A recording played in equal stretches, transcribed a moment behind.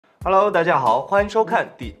Hello， 大家好，欢迎收看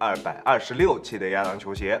第226期的亚当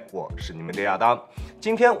球鞋，我是你们的亚当。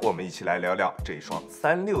今天我们一起来聊聊这双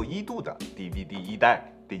361度的 Dvd1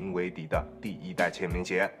 代丁威迪的第一代签名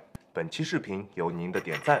鞋。本期视频由您的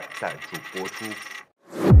点赞赞助播出。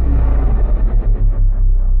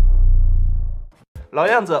老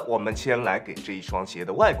样子，我们先来给这一双鞋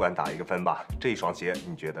的外观打一个分吧。这一双鞋，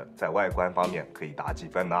你觉得在外观方面可以打几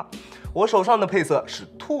分呢？我手上的配色是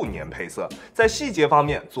兔年配色，在细节方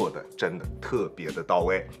面做的真的特别的到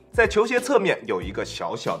位。在球鞋侧面有一个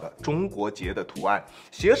小小的中国结的图案，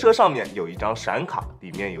鞋舌上面有一张闪卡，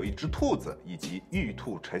里面有一只兔子以及玉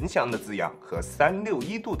兔呈祥的字样和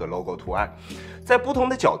361度的 logo 图案。在不同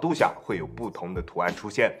的角度下会有不同的图案出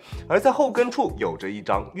现，而在后跟处有着一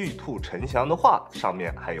张玉兔呈祥的画，上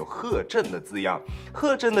面还有贺正的字样。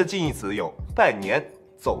贺正的近义词有拜年、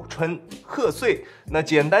走春、贺岁，那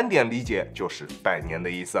简单点理解就是拜年的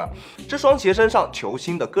意思。这双鞋身上球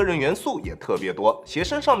星的个人元素也特别多，鞋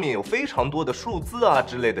身上面有非常多的数字啊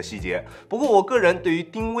之类的细节。不过我个人对于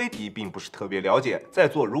丁威迪并不是特别了解，在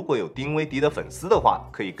座如果有丁威迪的粉丝的话，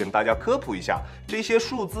可以跟大家科普一下这些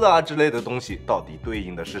数字啊之类的东西到底对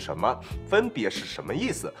应的是什么，分别是什么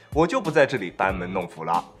意思，我就不在这里班门弄斧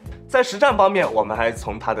了。在实战方面，我们还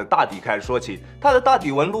从它的大底开始说起。它的大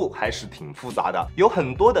底纹路还是挺复杂的，有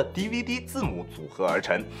很多的 DVD 字母组合而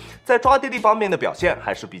成。在抓地力方面的表现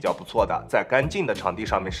还是比较不错的，在干净的场地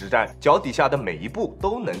上面实战，脚底下的每一步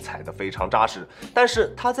都能踩得非常扎实。但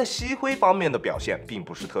是它在吸灰方面的表现并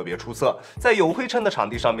不是特别出色，在有灰尘的场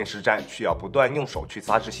地上面实战，需要不断用手去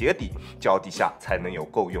擦拭鞋底，脚底下才能有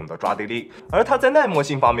够用的抓地力。而它在耐磨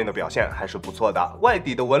性方面的表现还是不错的，外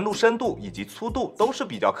底的纹路深度以及粗度都是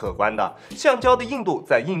比较可观的。橡胶的硬度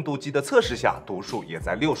在硬度计的测试下，读数也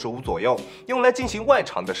在65左右，用来进行外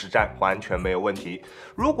场的实战完全没有问题。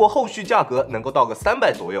如果后续价格能够到个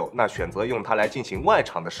300左右，那选择用它来进行外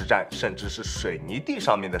场的实战，甚至是水泥地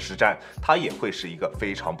上面的实战，它也会是一个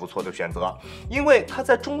非常不错的选择。因为它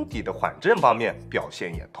在中底的缓震方面表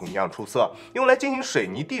现也同样出色，用来进行水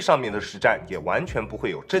泥地上面的实战也完全不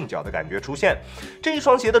会有震脚的感觉出现。这一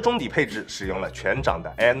双鞋的中底配置使用了全掌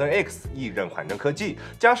的 NX 异刃缓震科技，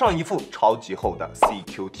加上一副超级厚的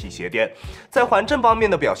CQT 鞋垫，在缓震方面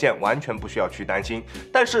的表现完全不需要去担心。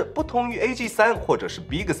但是不同于 AG3 或者是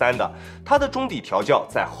Big3的，它的中底调教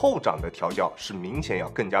在后掌的调教是明显要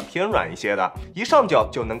更加偏软一些的，一上脚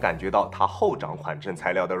就能感觉到它后掌缓震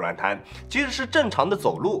材料的软弹，即使是正常的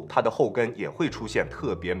走路，它的后跟也会出现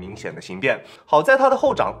特别明显的形变。好在它的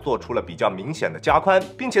后掌做出了比较明显的加宽，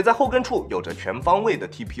并且在后跟处有着全方位的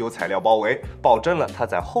TPU 材料包围，保证了它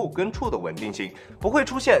在后跟处的稳定性，不会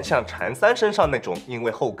出现像禅3身上那种因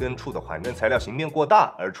为后跟处的缓震材料形变过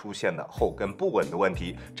大而出现的后跟不稳的问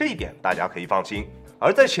题，这一点大家可以放心。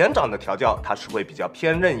而在前掌的调教，它是会比较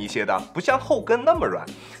偏韧一些的，不像后跟那么软。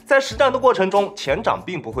在实战的过程中，前掌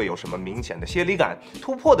并不会有什么明显的泄力感，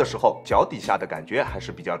突破的时候脚底下的感觉还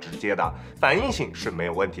是比较直接的，反应性是没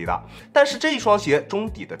有问题的。但是这一双鞋中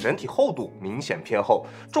底的整体厚度明显偏厚，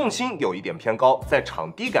重心有一点偏高，在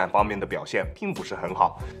场地感方面的表现并不是很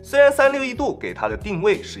好。虽然361度给它的定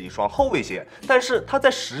位是一双后卫鞋，但是它在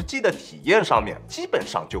实际的体验上面基本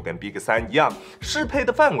上就跟 Big3一样，适配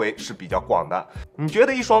的范围是比较广的。你觉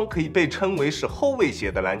得一双可以被称为是后卫鞋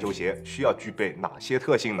的篮球鞋需要具备哪些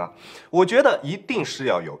特性呢？我觉得一定是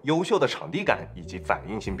要有优秀的场地感以及反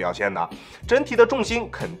应性表现的，整体的重心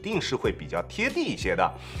肯定是会比较贴地一些的。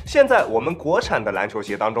现在我们国产的篮球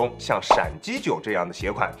鞋当中，像闪击9这样的鞋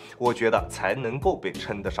款，我觉得才能够被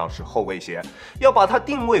称得上是后卫鞋。要把它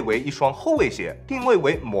定位为一双后卫鞋，定位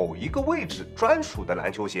为某一个位置专属的篮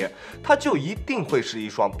球鞋，它就一定会是一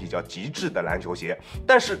双比较极致的篮球鞋。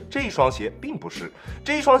但是这一双鞋并不是。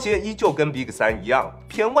这一双鞋依旧跟 Big3一样，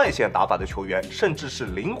偏外线打法的球员，甚至是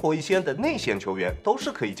灵活一些的内线球员都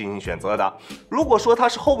是可以进行选择的。如果说它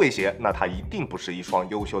是后卫鞋，那它一定不是一双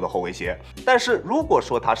优秀的后卫鞋。但是如果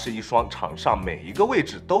说它是一双场上每一个位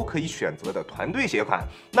置都可以选择的团队鞋款，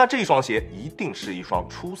那这一双鞋一定是一双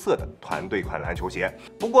出色的团队款篮球鞋。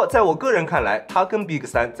不过在我个人看来，它跟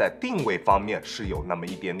Big3在定位方面是有那么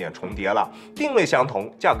一点点重叠了，定位相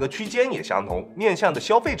同，价格区间也相同，面向的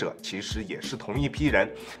消费者其实也是同一批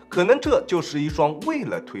人，可能这就是一双为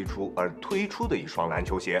了推出而推出的一双篮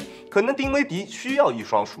球鞋。可能丁威迪需要一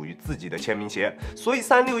双属于自己的签名鞋，所以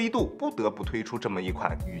361度不得不推出这么一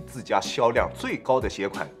款与自家销量最高的鞋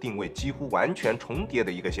款定位几乎完全重叠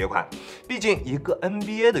的一个鞋款。毕竟一个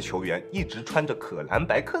NBA 的球员一直穿着可兰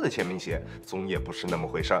白克的签名鞋，总也不是那么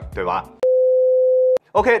回事儿，对吧？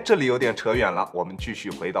 OK， 这里有点扯远了，我们继续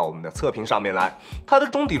回到我们的测评上面来。它的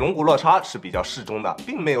中底龙骨落差是比较适中的，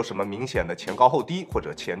并没有什么明显的前高后低或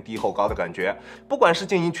者前低后高的感觉。不管是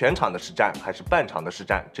进行全场的实战还是半场的实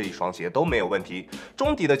战，这一双鞋都没有问题。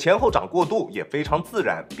中底的前后掌过渡也非常自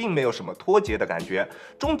然，并没有什么脱节的感觉。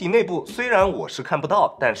中底内部虽然我是看不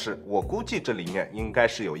到，但是我估计这里面应该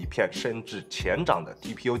是有一片深至前掌的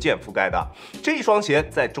TPU 键覆盖的。这一双鞋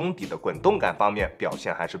在中底的滚动感方面表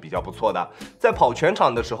现还是比较不错的，在跑全场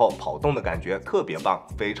的时候，跑动的感觉特别棒，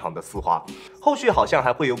非常的丝滑。后续好像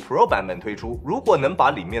还会有 Pro 版本推出，如果能把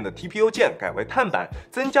里面的 TPU 键改为碳板，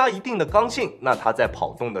增加一定的刚性，那它在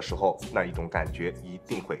跑动的时候那一种感觉一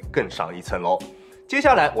定会更上一层楼。接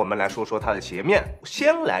下来我们来说说它的鞋面，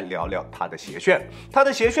先来聊聊它的鞋楦。它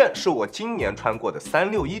的鞋楦是我今年穿过的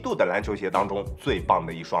361度的篮球鞋当中最棒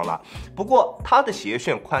的一双了。不过它的鞋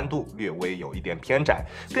楦宽度略微有一点偏窄，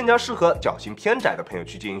更加适合脚型偏窄的朋友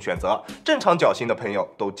去进行选择。正常脚型的朋友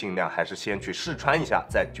都尽量还是先去试穿一下，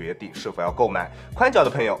再决定是否要购买。宽脚的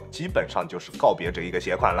朋友基本上就是告别这一个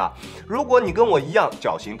鞋款了。如果你跟我一样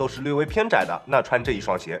脚型都是略微偏窄的，那穿这一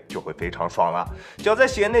双鞋就会非常爽了。脚在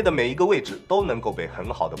鞋内的每一个位置都能够被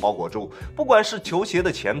很好的包裹住，不管是球鞋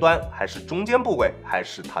的前端，还是中间部位，还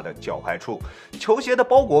是它的脚踝处，球鞋的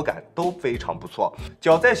包裹感都非常不错。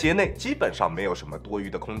脚在鞋内基本上没有什么多余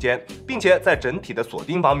的空间，并且在整体的锁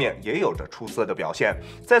定方面也有着出色的表现。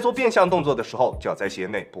在做变向动作的时候，脚在鞋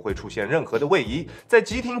内不会出现任何的位移，在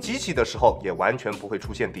急停急起的时候也完全不会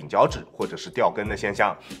出现顶脚趾或者是掉跟的现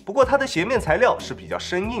象。不过它的鞋面材料是比较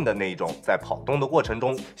生硬的那一种，在跑动的过程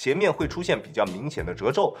中，鞋面会出现比较明显的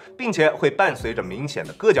褶皱，并且会伴随着明显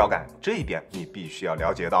的硌脚感，这一点你必须要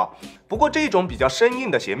了解到。不过这种比较生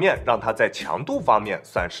硬的鞋面让它在强度方面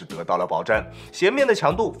算是得到了保证，鞋面的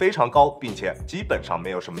强度非常高，并且基本上没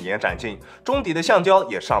有什么延展性。中底的橡胶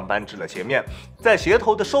也上扳至了鞋面，在鞋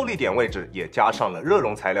头的受力点位置也加上了热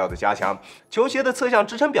熔材料的加强。球鞋的侧向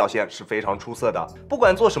支撑表现是非常出色的，不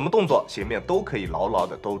管做什么动作，鞋面都可以牢牢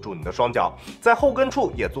的兜住你的双脚。在后跟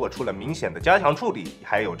处也做出了明显的加强处理，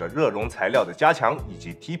还有着热熔材料的加强以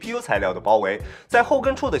及 TPU 材料的包围，在后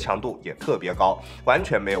跟处的强度也特别高，完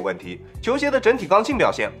全没有问题。球鞋的整体刚性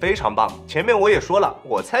表现非常棒，前面我也说了，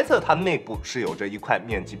我猜测它内部是有着一块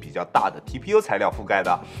面积比较大的 TPU 材料覆盖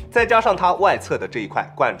的，再加上它外侧的这一块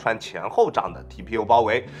贯穿前后掌的 TPU 包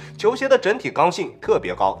围，球鞋的整体刚性特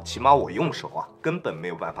别高，起码我用手根本没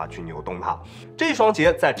有办法去扭动它。这双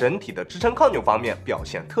鞋在整体的支撑抗扭方面表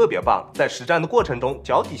现特别棒，在实战的过程中，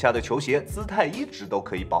脚底下的球鞋姿态一直都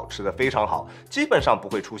可以保持得非常好，基本上不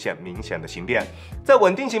会出现明显的形变。在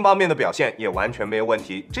稳定性方面的表现也完全没有问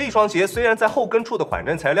题。这双鞋虽然在后跟处的缓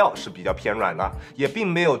震材料是比较偏软的，也并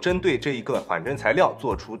没有针对这一个缓震材料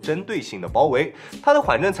做出针对性的包围，它的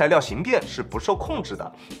缓震材料形变是不受控制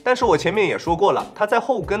的。但是我前面也说过了，它在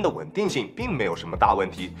后跟的稳定性并没有什么大问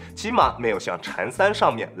题，起码没有像缠3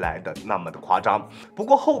上面来的那么的夸张。不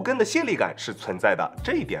过后跟的泄力感是存在的，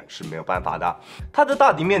这一点是没有办法的。它的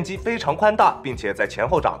大底面积非常宽大，并且在前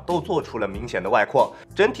后掌都做出了明显的外扩，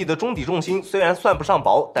整体的中底重心虽然算不上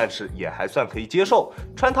薄，但是也还算可以接受。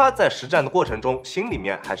穿它在实战的过程中，心里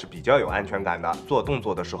面还是比较有安全感的，做动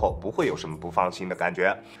作的时候不会有什么不放心的感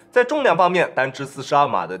觉。在重量方面，单支42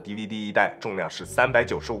码的 Dvd1 代重量是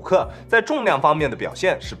395克，在重量方面的表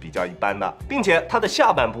现是比较一般的，并且它的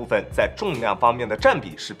下半部分在重量方面的占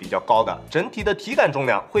比是比较高的，整体的体感重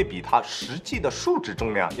量会比它实际的树脂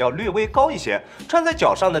重量要略微高一些。穿在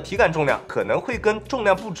脚上的体感重量可能会跟重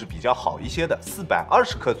量布置比较好一些的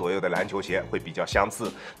420克左右的篮球鞋会比较相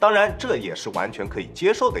似，当然这也是完全可以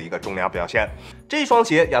接受的一个重量表现。这双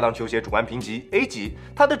鞋亚当球鞋主观评级 A 级，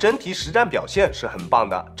它的整体实战表现是很棒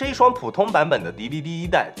的。这一双普通版本的 Dvd1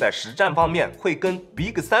 代在实战方面会跟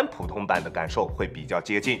Big3 普通版的感受会比较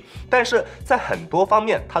接近，但是在很多方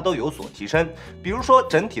面它都有所提升。比如说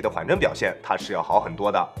整体的缓震表现，它是要好很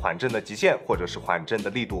多的，缓震的极限或者是缓震的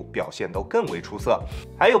力度表现都更为出色，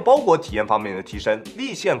还有包裹体验方面的提升，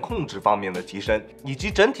力线控制方面的提升，以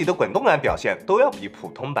及整体的滚动感表现都要比普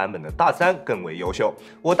通版本的大3更为优秀。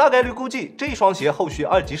我大概率估计这双鞋后续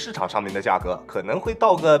2级市场上面的价格可能会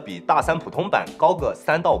到个比大3普通版高个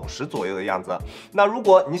3到50左右的样子。那如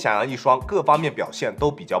果你想要一双各方面表现都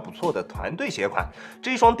比较不错的团队鞋款，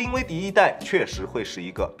这双丁威迪1代确实会是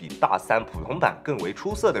一个比大3普通版更为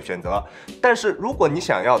出色的选择。但是如果你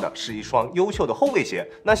想要的是一双优秀的后卫鞋，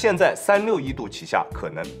那现在361度旗下可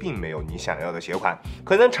能并没有你想要的鞋款，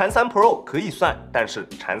可能缠3 Pro 可以算，但是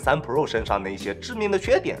缠3 Pro 身身上的一些致命的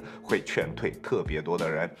缺点，会劝退特别多的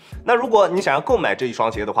人。那如果你想要购买这一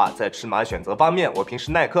双鞋的话，在尺码选择方面，我平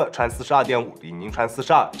时耐克穿42.5，李宁穿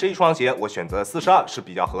42，这一双鞋我选择42是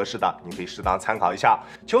比较合适的，你可以适当参考一下。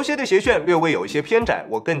球鞋的鞋楦略微有一些偏窄，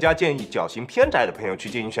我更加建议脚型偏窄的朋友去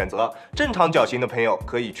进行选择，正常脚型的朋友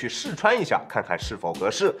可以去试穿一下，看看是否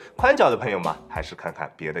合适。宽脚的朋友嘛，还是看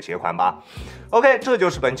看别的鞋款吧。OK， 这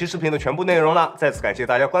就是本期视频的全部内容了。再次感谢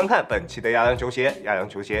大家观看本期的亚当球鞋。亚当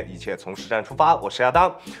球鞋，一切从实战出发，我是亚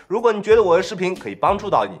当。如果你觉得我的视频可以帮助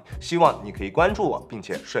到你，希望你可以关注我，并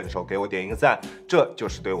且顺手给我点一个赞，这就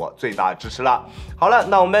是对我最大的支持了。好了，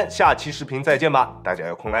那我们下期视频再见吧，大家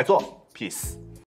有空来做 ，peace。